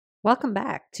Welcome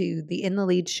back to the In the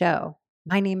Lead show.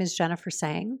 My name is Jennifer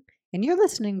Sang, and you're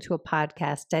listening to a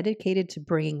podcast dedicated to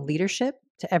bringing leadership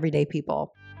to everyday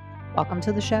people. Welcome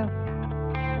to the show.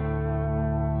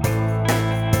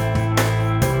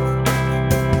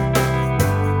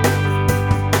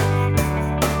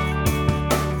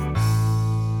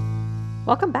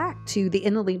 Welcome back to the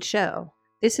In the Lead show.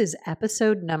 This is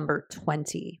episode number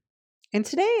 20. And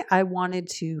today I wanted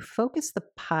to focus the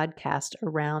podcast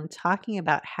around talking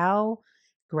about how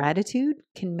gratitude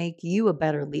can make you a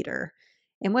better leader.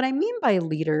 And what I mean by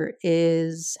leader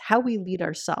is how we lead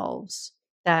ourselves,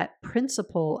 that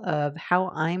principle of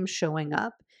how I'm showing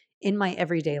up in my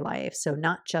everyday life. So,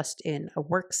 not just in a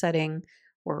work setting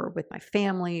or with my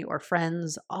family or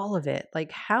friends, all of it.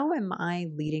 Like, how am I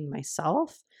leading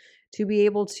myself to be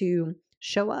able to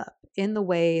show up in the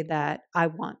way that I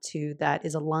want to, that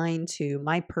is aligned to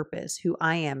my purpose, who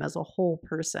I am as a whole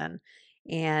person,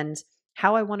 and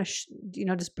how I want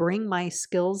to, just bring my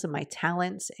skills and my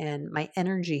talents and my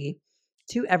energy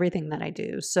to everything that I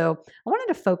do. So I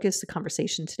wanted to focus the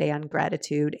conversation today on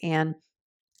gratitude. And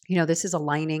this is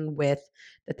aligning with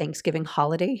the Thanksgiving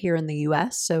holiday here in the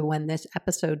US. So when this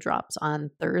episode drops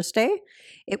on Thursday,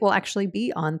 it will actually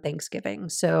be on Thanksgiving.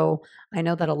 So I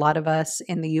know that a lot of us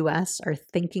in the US are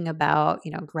thinking about,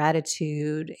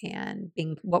 gratitude and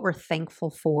being what we're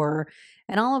thankful for.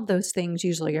 And all of those things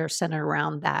usually are centered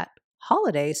around that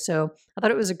holiday. So I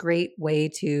thought it was a great way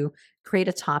to create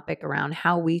a topic around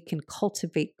how we can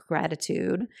cultivate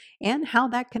gratitude and how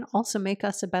that can also make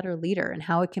us a better leader and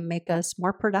how it can make us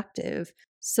more productive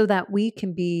so that we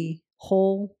can be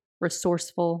whole,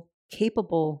 resourceful,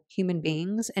 capable human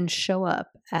beings and show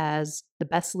up as the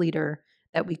best leader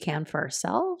that we can for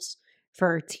ourselves, for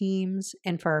our teams,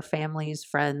 and for our families,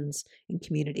 friends, and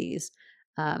communities.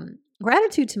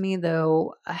 Gratitude to me,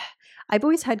 though, I've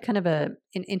always had kind of an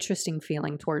interesting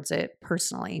feeling towards it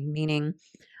personally, meaning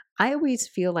I always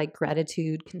feel like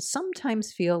gratitude can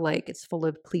sometimes feel like it's full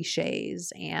of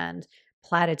cliches and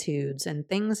platitudes and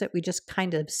things that we just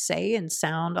kind of say and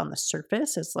sound on the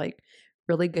surface as like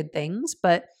really good things,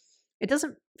 but it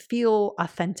doesn't feel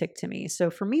authentic to me. So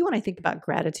for me, when I think about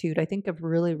gratitude, I think of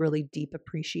really, really deep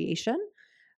appreciation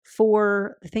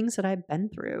for the things that I've been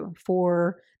through,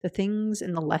 for the things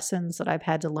and the lessons that I've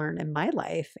had to learn in my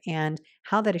life, and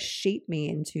how that has shaped me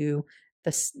into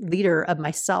the leader of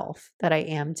myself that I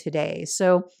am today.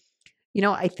 So,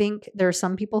 I think there are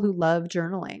some people who love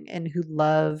journaling and who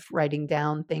love writing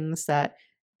down things that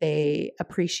they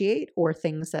appreciate or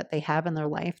things that they have in their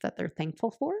life that they're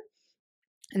thankful for.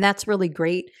 And that's really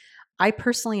great. I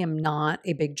personally am not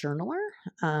a big journaler.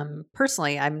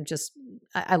 Personally,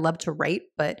 I love to write,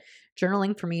 but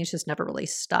journaling for me has just never really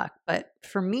stuck. But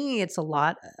for me, it's a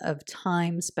lot of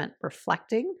time spent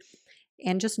reflecting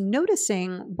and just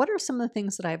noticing what are some of the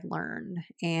things that I've learned.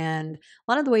 And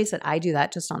one of the ways that I do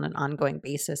that just on an ongoing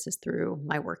basis is through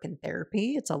my work in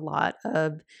therapy. It's a lot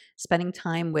of spending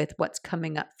time with what's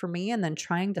coming up for me and then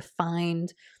trying to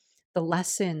find the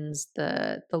lessons,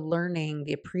 the learning,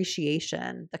 the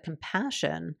appreciation, the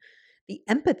compassion, the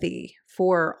empathy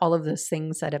for all of those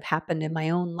things that have happened in my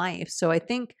own life. So I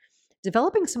think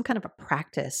developing some kind of a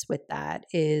practice with that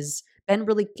has been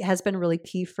really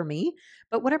key for me.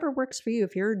 But whatever works for you,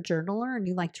 if you're a journaler and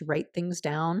you like to write things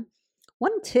down,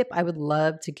 one tip I would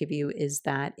love to give you is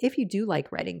that if you do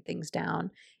like writing things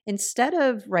down, instead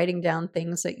of writing down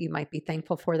things that you might be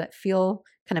thankful for that feel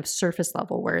kind of surface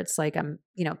level, where it's like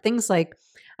things like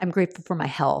I'm grateful for my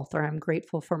health or I'm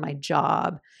grateful for my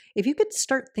job. If you could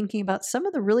start thinking about some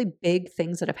of the really big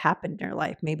things that have happened in your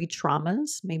life, maybe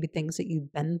traumas, maybe things that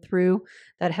you've been through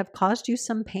that have caused you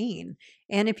some pain.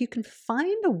 And if you can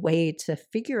find a way to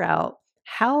figure out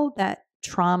how that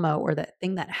trauma or that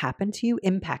thing that happened to you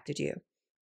impacted you.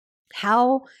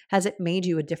 How has it made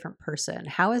you a different person?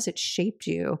 How has it shaped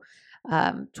you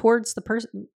towards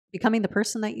becoming the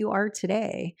person that you are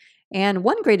today? And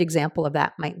one great example of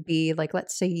that might be like,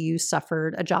 let's say you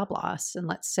suffered a job loss, and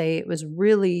let's say it was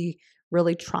really,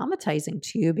 really traumatizing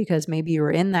to you because maybe you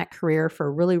were in that career for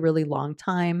a really, really long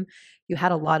time. You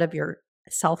had a lot of your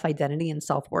self-identity and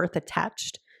self-worth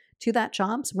attached to that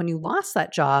job. So when you lost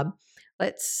that job,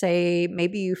 let's say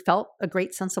maybe you felt a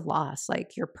great sense of loss,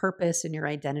 like your purpose and your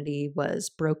identity was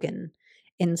broken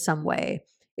in some way.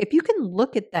 If you can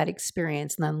look at that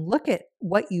experience and then look at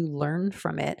what you learned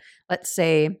from it, let's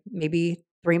say maybe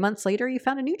 3 months later, you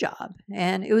found a new job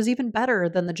and it was even better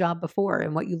than the job before.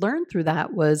 And what you learned through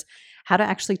that was how to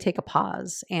actually take a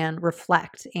pause and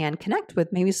reflect and connect with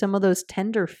maybe some of those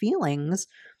tender feelings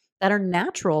that are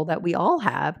natural that we all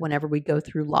have whenever we go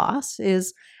through loss.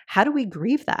 Is how do we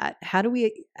grieve that? How do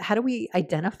we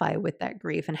identify with that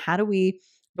grief? And how do we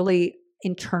really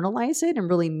internalize it and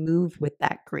really move with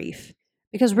that grief.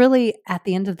 Because really, at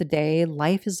the end of the day,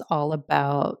 life is all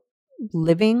about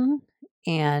living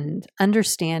and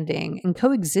understanding and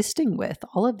coexisting with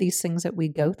all of these things that we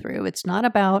go through. It's not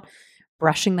about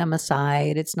brushing them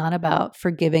aside. It's not about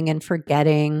forgiving and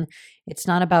forgetting. It's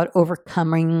not about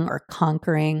overcoming or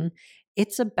conquering.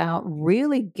 It's about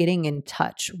really getting in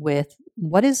touch with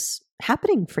what is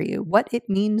happening for you, what it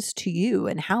means to you,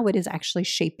 and how it is actually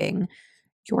shaping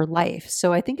your life.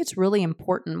 So I think it's really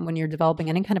important when you're developing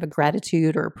any kind of a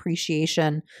gratitude or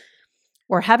appreciation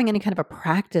or having any kind of a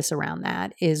practice around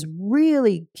that is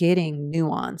really getting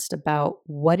nuanced about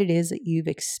what it is that you've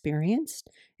experienced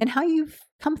and how you've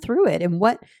come through it and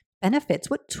what benefits,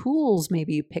 what tools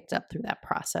maybe you picked up through that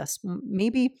process.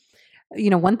 Maybe,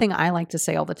 one thing I like to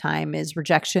say all the time is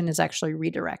rejection is actually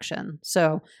redirection.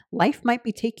 So life might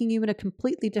be taking you in a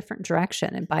completely different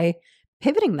direction. And by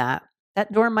pivoting that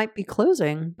door might be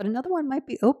closing, but another one might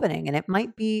be opening, and it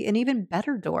might be an even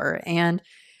better door. And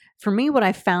for me, what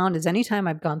I found is anytime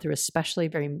I've gone through especially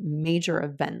very major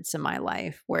events in my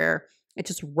life where it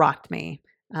just rocked me,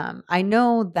 I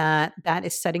know that that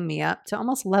is setting me up to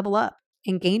almost level up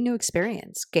and gain new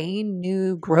experience, gain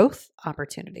new growth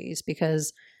opportunities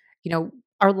because,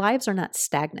 our lives are not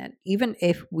stagnant. Even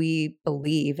if we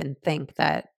believe and think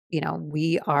that,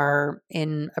 we are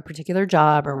in a particular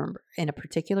job or in a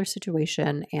particular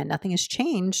situation and nothing has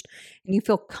changed and you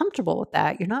feel comfortable with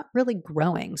that, you're not really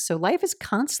growing. So life is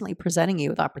constantly presenting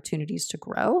you with opportunities to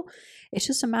grow. It's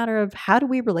just a matter of how do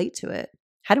we relate to it?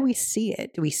 How do we see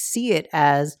it? Do we see it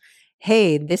as,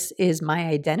 hey, this is my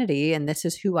identity and this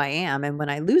is who I am. And when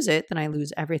I lose it, then I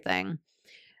lose everything.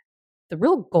 The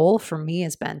real goal for me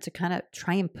has been to kind of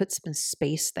try and put some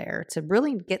space there to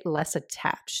really get less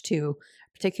attached to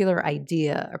a particular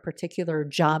idea, a particular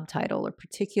job title, or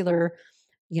particular,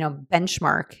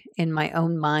 benchmark in my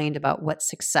own mind about what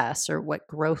success or what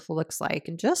growth looks like,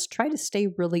 and just try to stay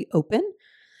really open.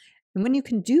 And when you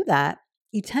can do that,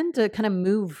 you tend to kind of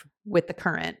move with the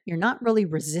current. You're not really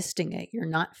resisting it. You're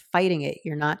not fighting it.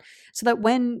 You're not, so that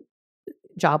when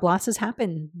job losses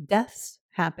happen, deaths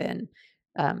happen,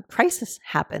 crisis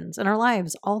happens in our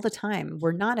lives all the time.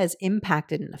 We're not as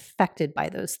impacted and affected by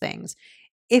those things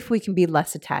if we can be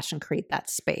less attached and create that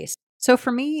space. So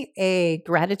for me, a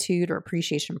gratitude or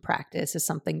appreciation practice is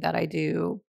something that I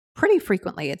do pretty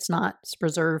frequently. It's not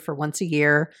reserved for once a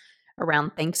year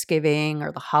around Thanksgiving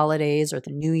or the holidays or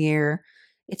the New Year.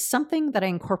 It's something that I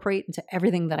incorporate into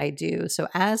everything that I do. So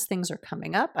as things are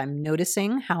coming up, I'm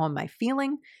noticing, how am I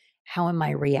feeling? How am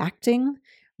I reacting?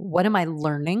 What am I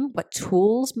learning? What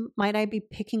tools might I be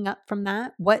picking up from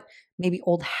that? What maybe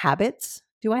old habits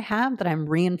do I have that I'm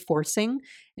reinforcing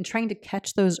and trying to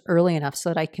catch those early enough so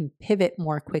that I can pivot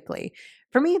more quickly?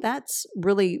 For me, that's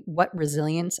really what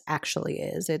resilience actually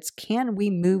is. It's, can we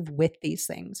move with these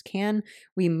things? Can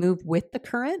we move with the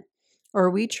current? Or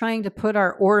are we trying to put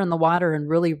our oar in the water and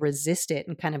really resist it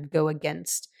and kind of go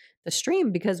against the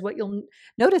stream? Because what you'll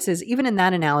notice is, even in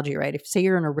that analogy, right? If say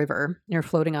you're in a river, you're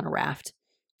floating on a raft,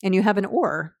 and you have an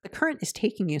oar, the current is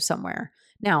taking you somewhere.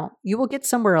 Now, you will get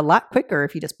somewhere a lot quicker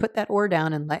if you just put that oar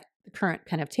down and let the current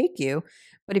kind of take you.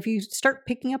 But if you start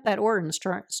picking up that oar and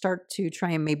start to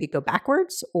try and maybe go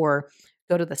backwards or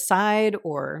go to the side,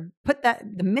 or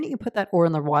the minute you put that oar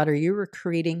in the water, you're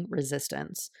creating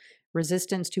resistance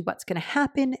to what's going to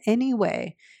happen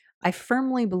anyway. I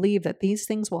firmly believe that these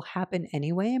things will happen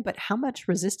anyway, but how much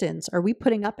resistance are we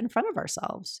putting up in front of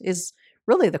ourselves is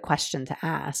really the question to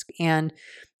ask. And,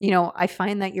 I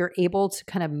find that you're able to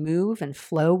kind of move and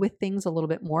flow with things a little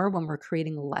bit more when we're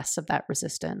creating less of that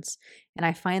resistance. And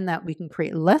I find that we can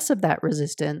create less of that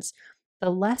resistance the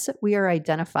less that we are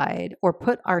identified or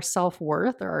put our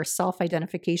self-worth or our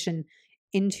self-identification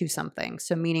into something.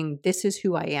 So meaning, this is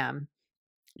who I am.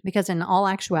 Because in all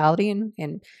actuality,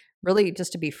 and really,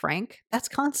 just to be frank, that's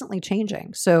constantly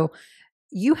changing. So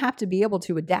you have to be able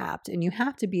to adapt, and you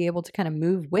have to be able to kind of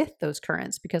move with those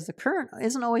currents, because the current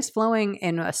isn't always flowing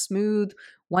in a smooth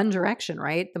one direction,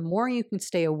 right? The more you can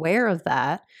stay aware of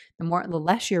that, the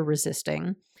less you're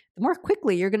resisting, the more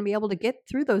quickly you're going to be able to get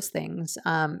through those things.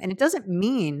 And it doesn't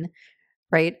mean,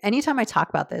 right? Anytime I talk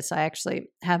about this, I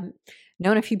actually have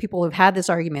known a few people who've had this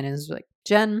argument, and it's like,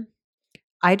 Jen,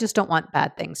 I just don't want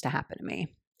bad things to happen to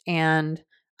me. And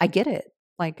I get it.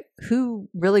 Like, who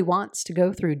really wants to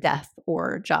go through death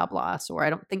or job loss? Or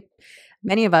I don't think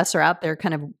many of us are out there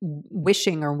kind of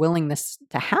wishing or willing this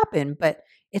to happen, but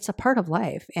it's a part of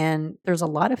life. And there's a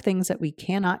lot of things that we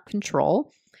cannot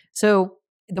control. So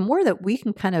the more that we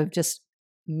can kind of just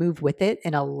move with it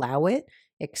and allow it,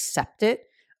 accept it,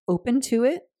 open to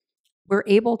it, we're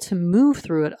able to move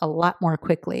through it a lot more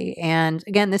quickly. And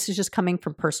again, this is just coming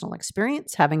from personal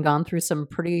experience, having gone through some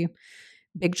pretty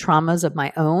big traumas of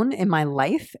my own in my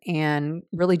life and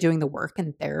really doing the work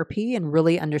in therapy and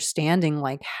really understanding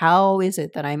like how is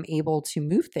it that I'm able to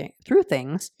move through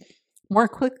things more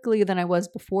quickly than I was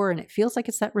before. And it feels like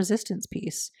it's that resistance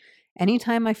piece.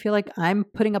 Anytime I feel like I'm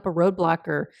putting up a roadblock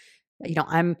or,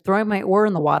 I'm throwing my oar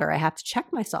in the water, I have to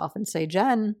check myself and say,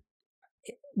 Jen,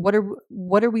 what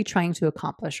are we trying to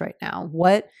accomplish right now?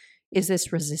 What is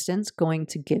this resistance going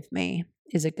to give me?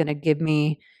 Is it going to give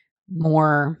me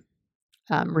more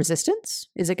resistance?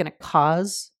 Is it going to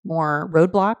cause more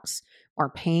roadblocks, more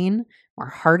pain, more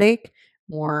heartache,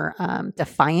 more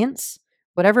defiance,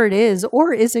 whatever it is?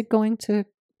 Or is it going to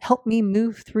help me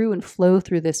move through and flow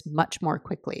through this much more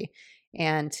quickly?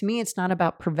 And to me, it's not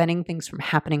about preventing things from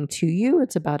happening to you.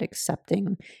 It's about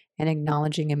accepting and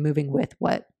acknowledging and moving with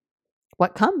what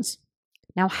comes.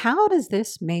 Now, how does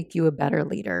this make you a better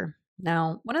leader?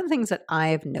 Now, one of the things that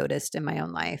I've noticed in my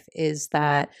own life is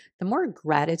that the more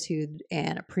gratitude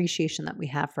and appreciation that we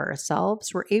have for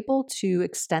ourselves, we're able to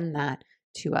extend that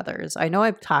to others. I know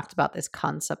I've talked about this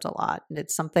concept a lot, and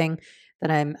it's something that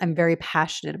I'm very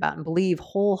passionate about and believe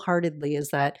wholeheartedly is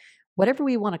that whatever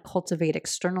we want to cultivate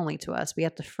externally to us, we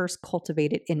have to first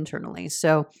cultivate it internally.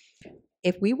 So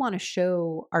if we want to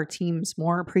show our teams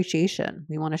more appreciation,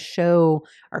 we want to show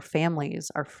our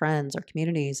families, our friends, our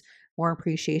communities more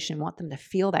appreciation, want them to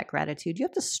feel that gratitude, you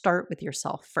have to start with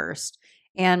yourself first.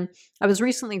 And I was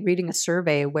recently reading a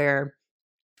survey where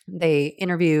they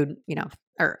interviewed,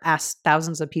 or asked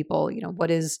thousands of people, what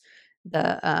is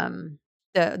the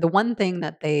one thing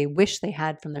that they wish they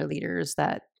had from their leaders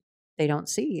that they don't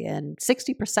see? And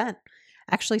 60%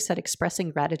 actually said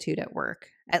expressing gratitude at work,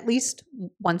 at least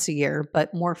once a year,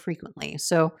 but more frequently.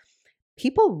 So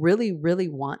people really, really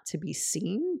want to be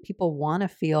seen. People want to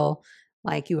feel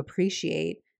like you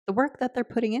appreciate the work that they're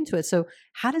putting into it. So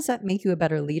how does that make you a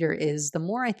better leader is the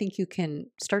more I think you can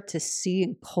start to see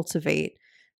and cultivate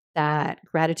that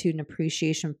gratitude and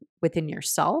appreciation within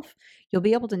yourself, you'll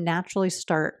be able to naturally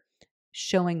start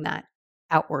showing that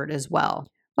outward as well.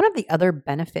 One of the other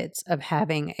benefits of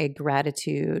having a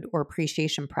gratitude or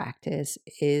appreciation practice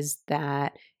is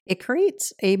that it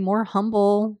creates a more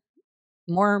humble,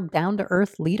 more down to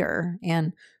earth leader.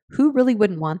 And who really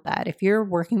wouldn't want that? If you're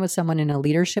working with someone in a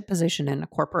leadership position in a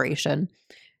corporation,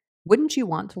 wouldn't you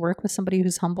want to work with somebody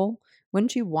who's humble?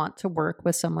 Wouldn't you want to work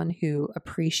with someone who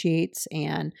appreciates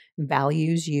and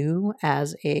values you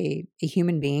as a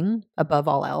human being above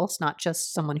all else, not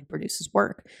just someone who produces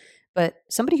work, but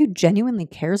somebody who genuinely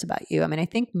cares about you? I mean, I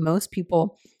think most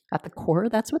people at the core,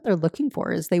 that's what they're looking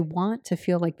for, is they want to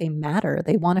feel like they matter.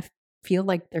 They want to feel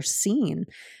like they're seen.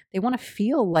 They want to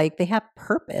feel like they have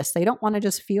purpose. They don't want to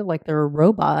just feel like they're a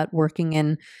robot working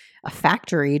in a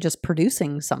factory just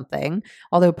producing something,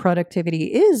 although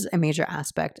productivity is a major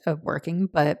aspect of working.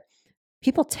 But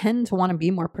people tend to want to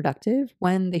be more productive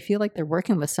when they feel like they're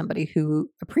working with somebody who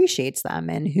appreciates them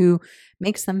and who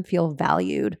makes them feel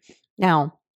valued.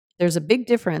 Now, there's a big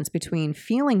difference between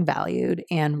feeling valued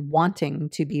and wanting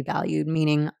to be valued,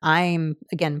 meaning I'm,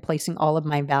 again, placing all of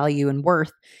my value and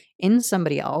worth in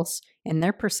somebody else and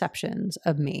their perceptions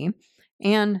of me,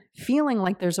 and feeling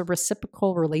like there's a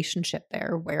reciprocal relationship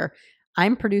there where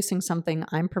I'm producing something,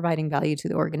 I'm providing value to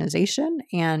the organization,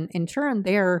 and in turn,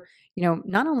 they're,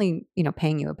 not only,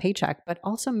 paying you a paycheck, but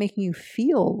also making you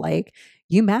feel like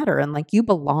you matter and like you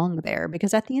belong there.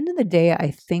 Because at the end of the day,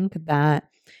 I think that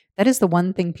is the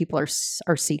one thing people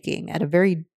are seeking at a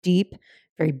very deep,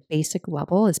 very basic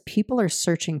level, is people are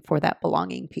searching for that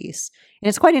belonging piece. And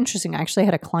it's quite interesting. I actually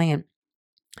had a client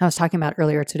I was talking about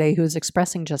earlier today who was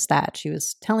expressing just that. She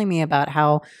was telling me about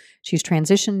how she's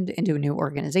transitioned into a new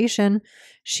organization.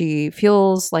 She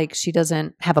feels like she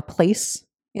doesn't have a place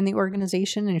in the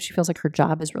organization, and she feels like her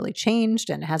job has really changed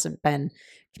and hasn't been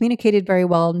communicated very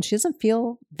well, and she doesn't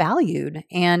feel valued.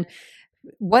 And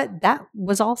what that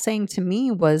was all saying to me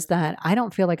was that I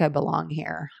don't feel like I belong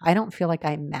here. I don't feel like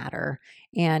I matter.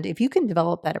 And if you can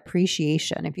develop that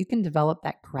appreciation, if you can develop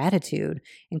that gratitude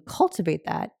and cultivate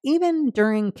that, even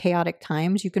during chaotic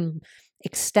times, you can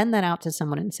extend that out to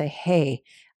someone and say, hey,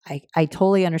 I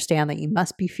totally understand that you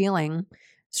must be feeling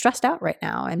stressed out right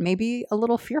now and maybe a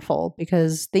little fearful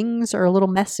because things are a little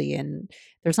messy and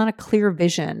there's not a clear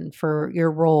vision for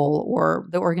your role or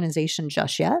the organization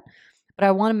just yet. But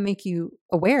I want to make you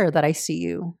aware that I see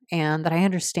you and that I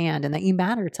understand and that you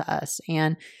matter to us.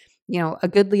 And, a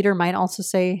good leader might also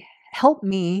say, help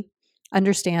me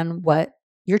understand what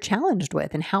you're challenged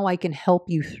with and how I can help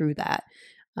you through that.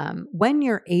 When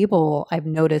you're able, I've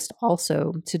noticed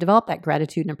also to develop that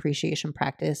gratitude and appreciation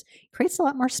practice, creates a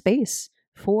lot more space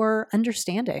for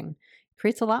understanding,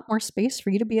 creates a lot more space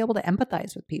for you to be able to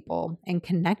empathize with people and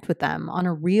connect with them on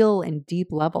a real and deep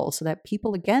level so that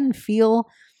people, again, feel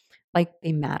like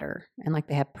they matter and like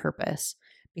they have purpose.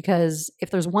 Because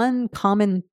if there's one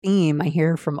common theme I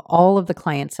hear from all of the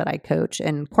clients that I coach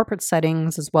in corporate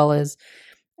settings, as well as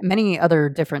many other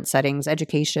different settings,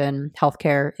 education,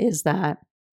 healthcare, is that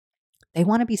they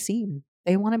want to be seen.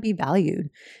 They want to be valued.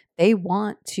 They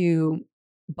want to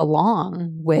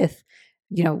belong with,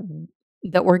 you know,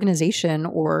 the organization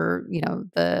or,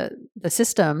 the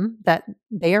system that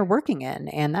they are working in.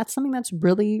 And that's something that's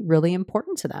really, really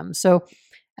important to them. So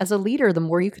as a leader, the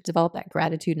more you could develop that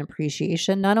gratitude and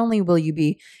appreciation, not only will you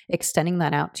be extending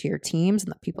that out to your teams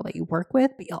and the people that you work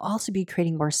with, but you'll also be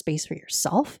creating more space for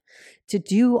yourself to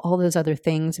do all those other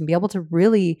things and be able to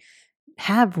really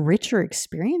have richer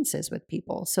experiences with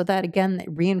people. So that, again, it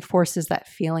reinforces that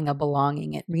feeling of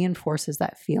belonging. It reinforces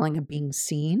that feeling of being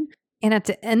seen. And at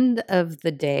the end of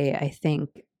the day, I think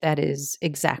that is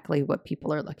exactly what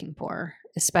people are looking for,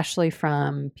 especially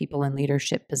from people in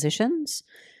leadership positions.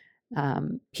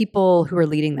 People who are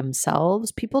leading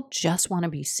themselves, people just want to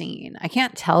be seen. I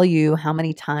can't tell you how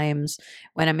many times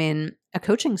when I'm in a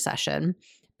coaching session,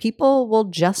 people will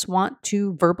just want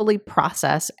to verbally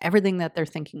process everything that they're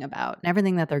thinking about and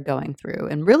everything that they're going through.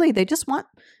 And really, they just want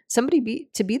somebody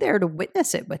to be there to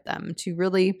witness it with them, to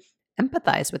really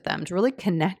empathize with them, to really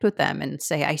connect with them and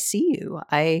say, I see you.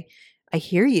 I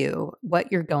hear you.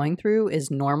 What you're going through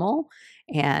is normal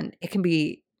and it can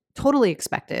be totally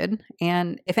expected.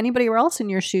 And if anybody were else in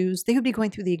your shoes, they would be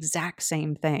going through the exact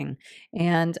same thing.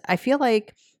 And I feel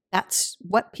like that's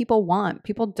what people want.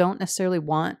 People don't necessarily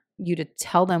want you to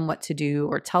tell them what to do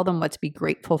or tell them what to be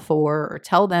grateful for or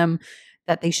tell them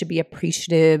that they should be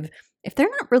appreciative if they're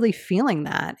not really feeling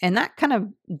that. And that kind of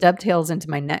dovetails into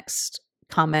my next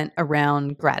comment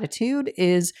around gratitude,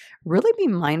 is really be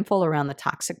mindful around the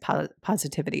toxic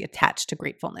positivity attached to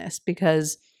gratefulness.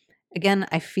 Because again,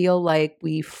 I feel like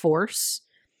we force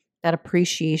that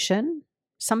appreciation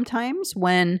sometimes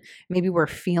when maybe we're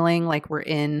feeling like we're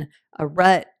in a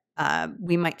rut.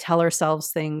 We might tell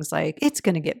ourselves things like, it's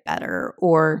going to get better,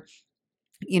 or,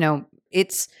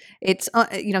 it's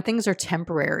things are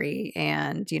temporary,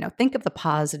 and, think of the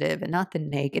positive and not the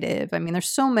negative. I mean, there's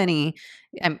so many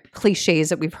cliches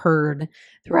that we've heard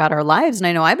throughout our lives. And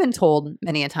I know I've been told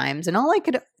many a times, and all I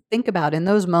could think about in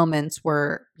those moments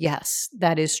were, yes,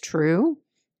 that is true.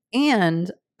 And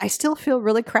I still feel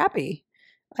really crappy.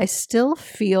 I still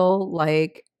feel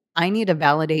like I need to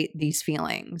validate these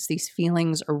feelings. These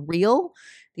feelings are real.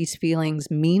 These feelings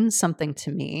mean something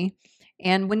to me.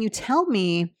 And when you tell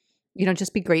me,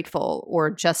 just be grateful or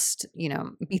just,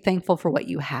 be thankful for what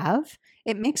you have,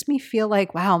 it makes me feel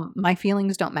like, wow, my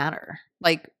feelings don't matter.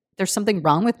 Like there's something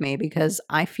wrong with me because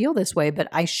I feel this way, but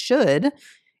I should,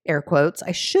 air quotes,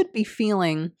 I should be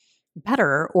feeling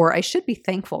better, or I should be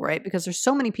thankful, right? Because there's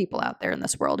so many people out there in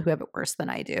this world who have it worse than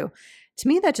I do. To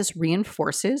me, that just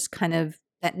reinforces kind of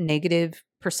that negative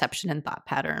perception and thought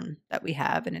pattern that we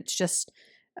have. And it's just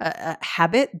a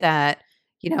habit that,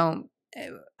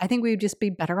 I think we would just be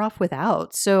better off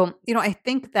without. So, I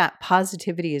think that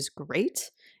positivity is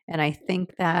great. And I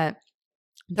think that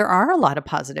there are a lot of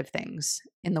positive things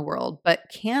in the world, but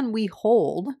can we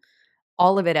hold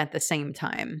all of it at the same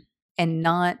time and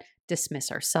not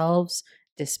dismiss ourselves,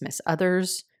 dismiss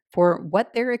others for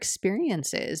what their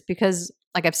experience is? Because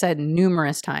like I've said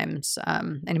numerous times,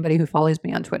 anybody who follows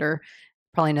me on Twitter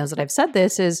probably knows that I've said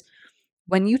this, is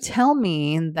when you tell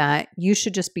me that you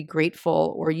should just be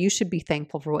grateful or you should be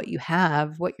thankful for what you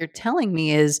have, what you're telling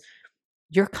me is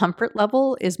your comfort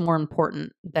level is more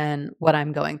important than what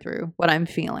I'm going through, what I'm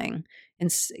feeling.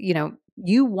 And,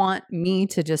 you want me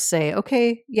to just say,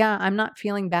 okay, yeah, I'm not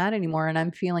feeling bad anymore and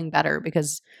I'm feeling better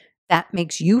because that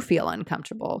makes you feel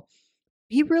uncomfortable.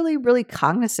 Be really, really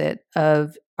cognizant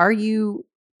of, are you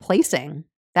placing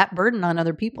that burden on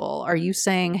other people? Are you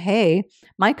saying, hey,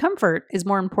 my comfort is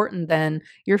more important than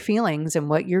your feelings and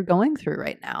what you're going through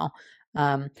right now?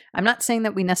 I'm not saying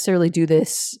that we necessarily do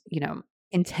this,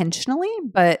 intentionally,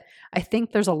 but I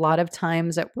think there's a lot of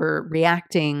times that we're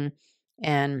reacting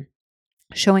and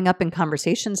showing up in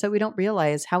conversations that we don't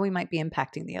realize how we might be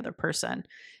impacting the other person.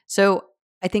 So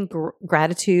I think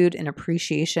gratitude and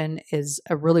appreciation is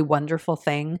a really wonderful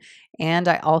thing. And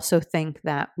I also think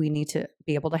that we need to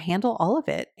be able to handle all of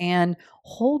it and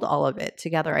hold all of it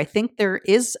together. I think there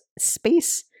is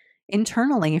space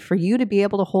internally for you to be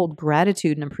able to hold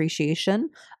gratitude and appreciation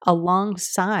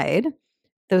alongside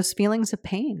those feelings of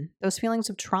pain, those feelings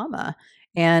of trauma.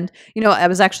 And, I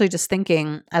was actually just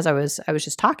thinking as I was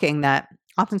just talking that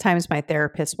oftentimes my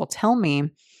therapist will tell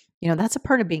me, that's a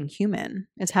part of being human.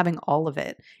 It's having all of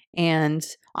it. And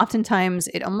oftentimes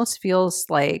it almost feels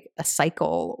like a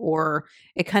cycle, or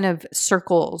it kind of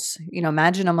circles,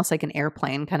 imagine almost like an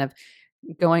airplane kind of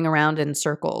going around in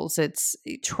circles. It's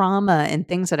trauma and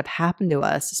things that have happened to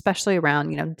us, especially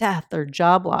around, death or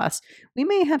job loss. We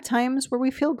may have times where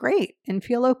we feel great and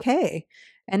feel okay.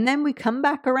 And then we come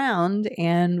back around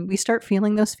and we start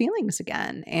feeling those feelings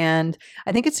again. And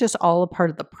I think it's just all a part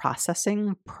of the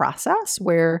processing process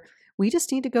where we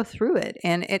just need to go through it,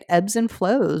 and it ebbs and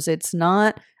flows. It's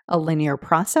not a linear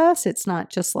process. It's not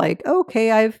just like,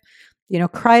 okay, I've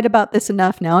cried about this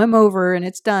enough. Now I'm over and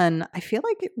it's done. I feel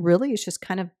like it really is just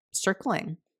kind of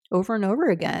circling over and over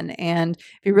again. And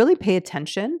if you really pay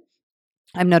attention,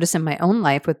 I've noticed in my own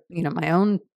life with, my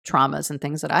own traumas and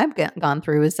things that I've gone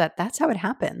through is that that's how it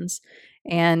happens.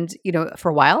 And, for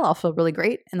a while I'll feel really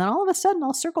great. And then all of a sudden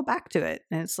I'll circle back to it.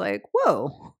 And it's like,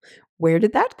 whoa, where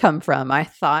did that come from? I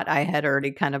thought I had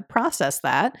already kind of processed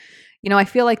that. I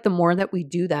feel like the more that we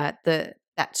do that, that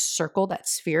circle, that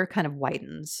sphere kind of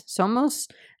widens. So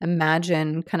almost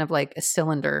imagine kind of like a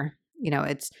cylinder.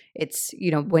 It's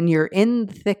when you're in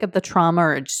the thick of the trauma,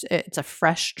 or it's a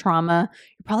fresh trauma,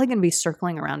 you're probably going to be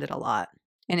circling around it a lot,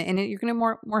 and you're going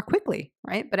to more quickly,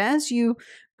 right? But as you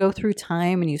go through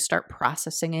time and you start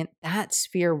processing it, that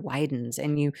sphere widens,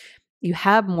 and you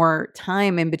have more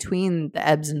time in between the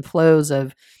ebbs and flows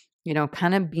of,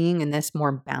 kind of being in this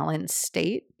more balanced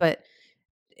state. But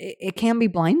it can be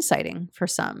blindsiding for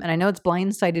some. And I know it's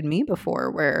blindsided me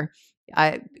before, where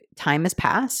time has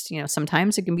passed.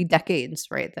 Sometimes it can be decades,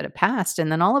 right, that have passed.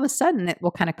 And then all of a sudden it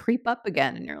will kind of creep up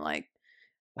again. And you're like,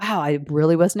 wow, I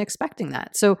really wasn't expecting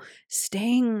that. So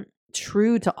staying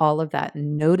true to all of that,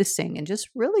 and noticing and just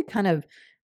really kind of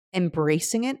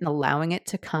embracing it and allowing it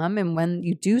to come. And when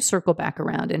you do circle back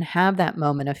around and have that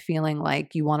moment of feeling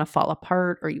like you want to fall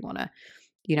apart, or you want to,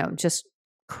 just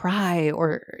cry,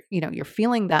 or, you're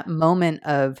feeling that moment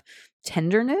of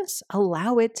tenderness,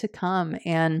 allow it to come,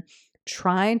 and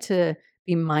try to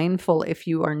be mindful if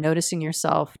you are noticing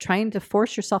yourself trying to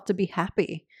force yourself to be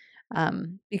happy.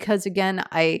 Because again,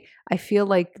 I feel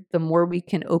like the more we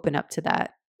can open up to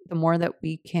that, the more that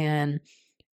we can,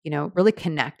 really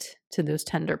connect to those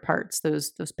tender parts,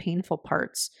 those painful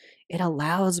parts. It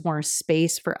allows more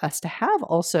space for us to have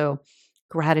also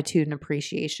gratitude and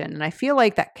appreciation. And I feel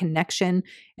like that connection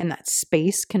and that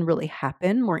space can really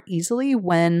happen more easily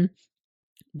when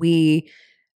we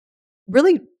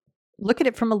really look at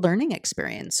it from a learning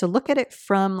experience. So look at it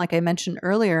from, like I mentioned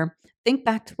earlier, think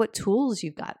back to what tools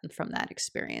you've gotten from that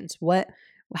experience.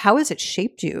 How has it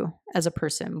shaped you as a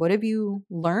person? What have you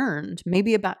learned?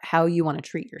 Maybe about how you want to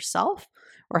treat yourself,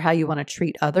 or how you want to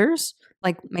treat others.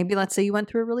 Like maybe let's say you went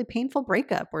through a really painful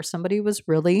breakup where somebody was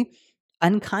really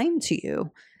unkind to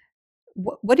you.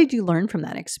 What did you learn from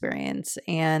that experience?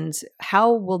 And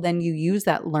how will then you use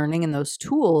that learning and those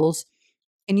tools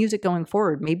and use it going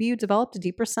forward? Maybe you developed a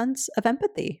deeper sense of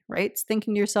empathy, right? It's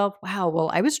thinking to yourself, wow,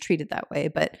 well, I was treated that way,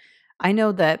 but I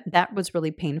know that that was really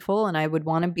painful, and I would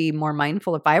want to be more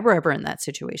mindful if I were ever in that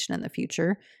situation in the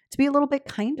future, to be a little bit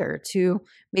kinder, to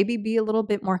maybe be a little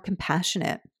bit more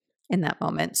compassionate in that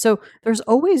moment. So there's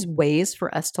always ways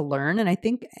for us to learn. And I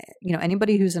think,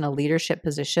 anybody who's in a leadership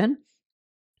position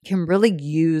can really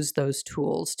use those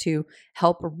tools to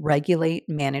help regulate,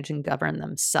 manage, and govern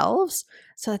themselves,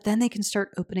 so that then they can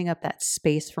start opening up that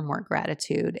space for more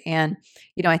gratitude. And,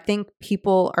 I think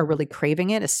people are really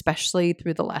craving it, especially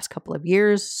through the last couple of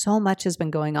years. So much has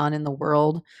been going on in the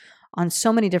world on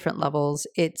so many different levels.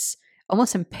 It's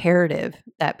almost imperative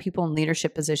that people in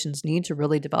leadership positions need to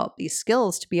really develop these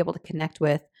skills to be able to connect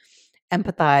with,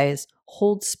 empathize,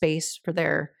 hold space for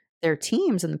their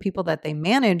teams and the people that they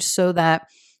manage, so that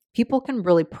people can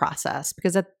really process.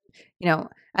 Because at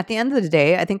the end of the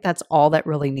day, I think that's all that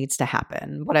really needs to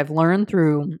happen. What I've learned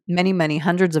through many, many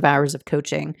hundreds of hours of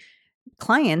coaching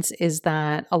clients is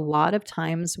that a lot of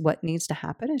times what needs to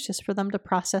happen is just for them to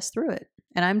process through it.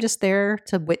 And I'm just there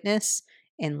to witness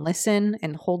and listen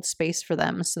and hold space for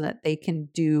them so that they can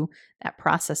do that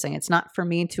processing. It's not for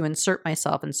me to insert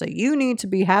myself and say, you need to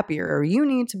be happier, or you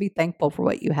need to be thankful for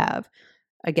what you have.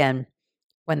 Again,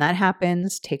 when that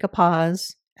happens, take a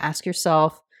pause, ask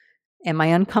yourself, am I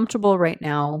uncomfortable right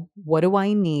now? What do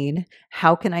I need?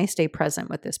 How can I stay present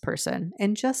with this person?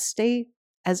 And just stay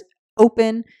as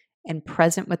open and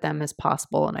present with them as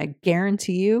possible. And I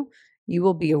guarantee you, you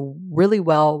will be a really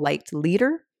well-liked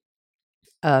leader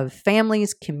of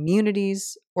families,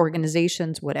 communities,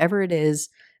 organizations, whatever it is.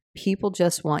 People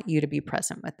just want you to be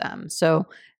present with them. So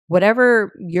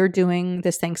whatever you're doing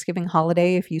this Thanksgiving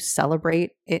holiday, if you celebrate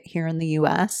it here in the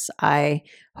US, I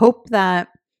hope that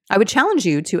I would challenge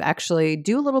you to actually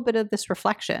do a little bit of this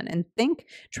reflection and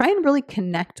try and really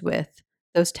connect with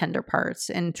those tender parts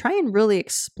and try and really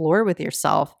explore with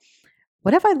yourself,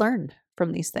 what have I learned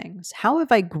from these things? How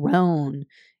have I grown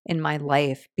in my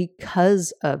life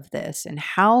because of this? And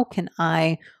how can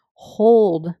I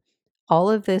hold all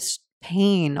of this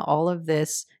pain, all of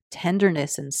this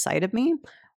tenderness inside of me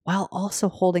while also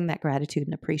holding that gratitude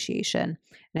and appreciation?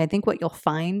 And I think what you'll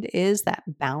find is that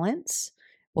balance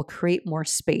will create more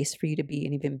space for you to be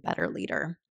an even better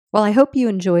leader. Well, I hope you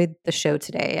enjoyed the show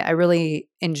today. I really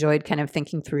enjoyed kind of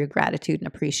thinking through gratitude and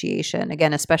appreciation.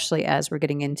 Again, especially as we're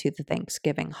getting into the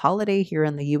Thanksgiving holiday here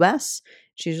in the US.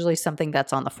 It's usually something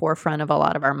that's on the forefront of a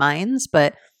lot of our minds,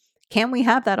 but can we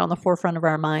have that on the forefront of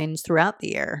our minds throughout the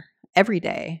year, every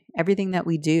day, everything that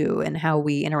we do and how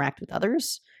we interact with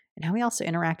others and how we also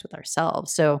interact with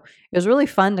ourselves? So it was really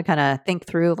fun to kind of think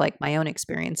through like my own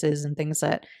experiences and things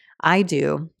that I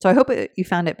do. So I hope you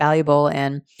found it valuable.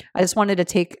 And I just wanted to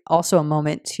take also a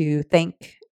moment to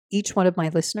thank each one of my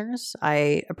listeners.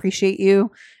 I appreciate you.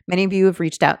 Many of you have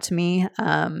reached out to me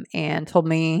and told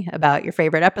me about your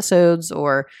favorite episodes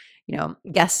or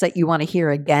guests that you want to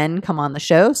hear again come on the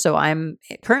show. So I'm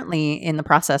currently in the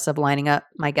process of lining up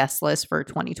my guest list for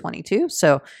 2022.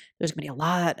 So there's going to be a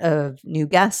lot of new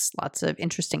guests, lots of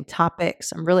interesting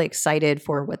topics. I'm really excited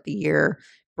for what the year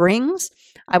brings.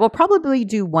 I will probably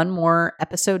do one more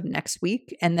episode next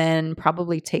week and then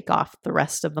probably take off the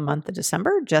rest of the month of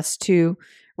December just to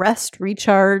rest,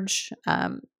 recharge.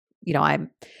 I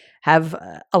have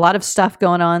a lot of stuff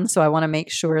going on, so I want to make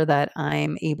sure that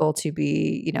I'm able to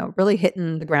be, really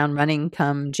hitting the ground running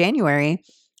come January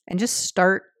and just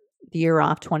start the year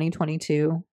off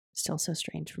 2022. Still so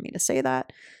strange for me to say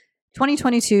that.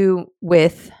 2022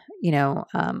 with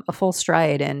a full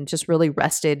stride and just really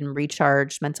rested and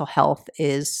recharged. Mental health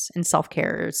and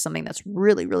self-care is something that's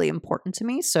really, really important to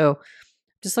me. So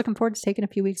just looking forward to taking a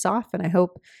few weeks off. And I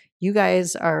hope you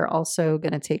guys are also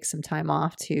going to take some time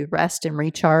off to rest and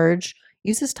recharge.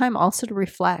 Use this time also to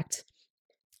reflect,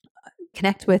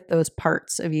 connect with those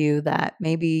parts of you that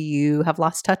maybe you have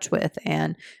lost touch with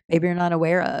and maybe you're not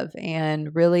aware of,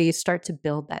 and really start to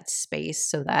build that space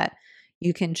so that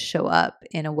you can show up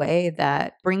in a way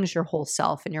that brings your whole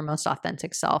self and your most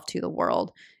authentic self to the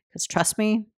world. Because trust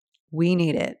me, we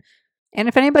need it. And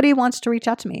if anybody wants to reach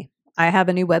out to me, I have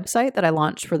a new website that I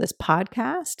launched for this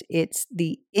podcast. It's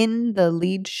the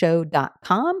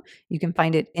intheleadshow.com. You can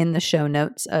find it in the show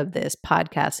notes of this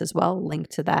podcast as well, link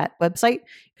to that website.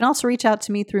 You can also reach out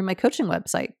to me through my coaching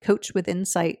website,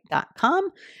 coachwithinsight.com.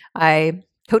 I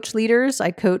coach leaders, I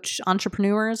coach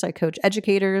entrepreneurs, I coach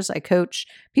educators, I coach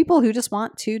people who just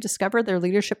want to discover their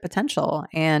leadership potential.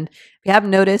 And if you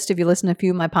haven't noticed, if you listen to a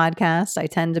few of my podcasts, I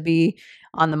tend to be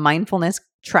on the mindfulness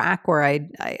track where I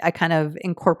kind of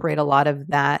incorporate a lot of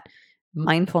that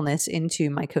mindfulness into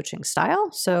my coaching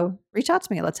style. So reach out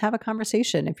to me. Let's have a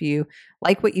conversation. If you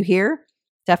like what you hear,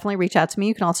 definitely reach out to me.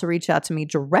 You can also reach out to me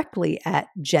directly at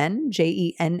Jenn,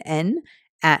 Jenn,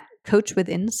 at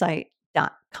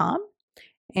coachwithinsight.com.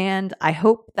 And I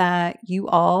hope that you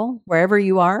all, wherever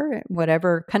you are,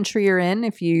 whatever country you're in,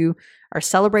 if you are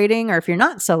celebrating or if you're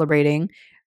not celebrating,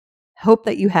 hope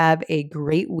that you have a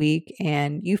great week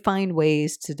and you find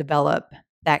ways to develop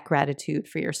that gratitude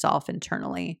for yourself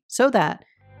internally so that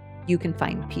you can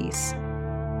find peace.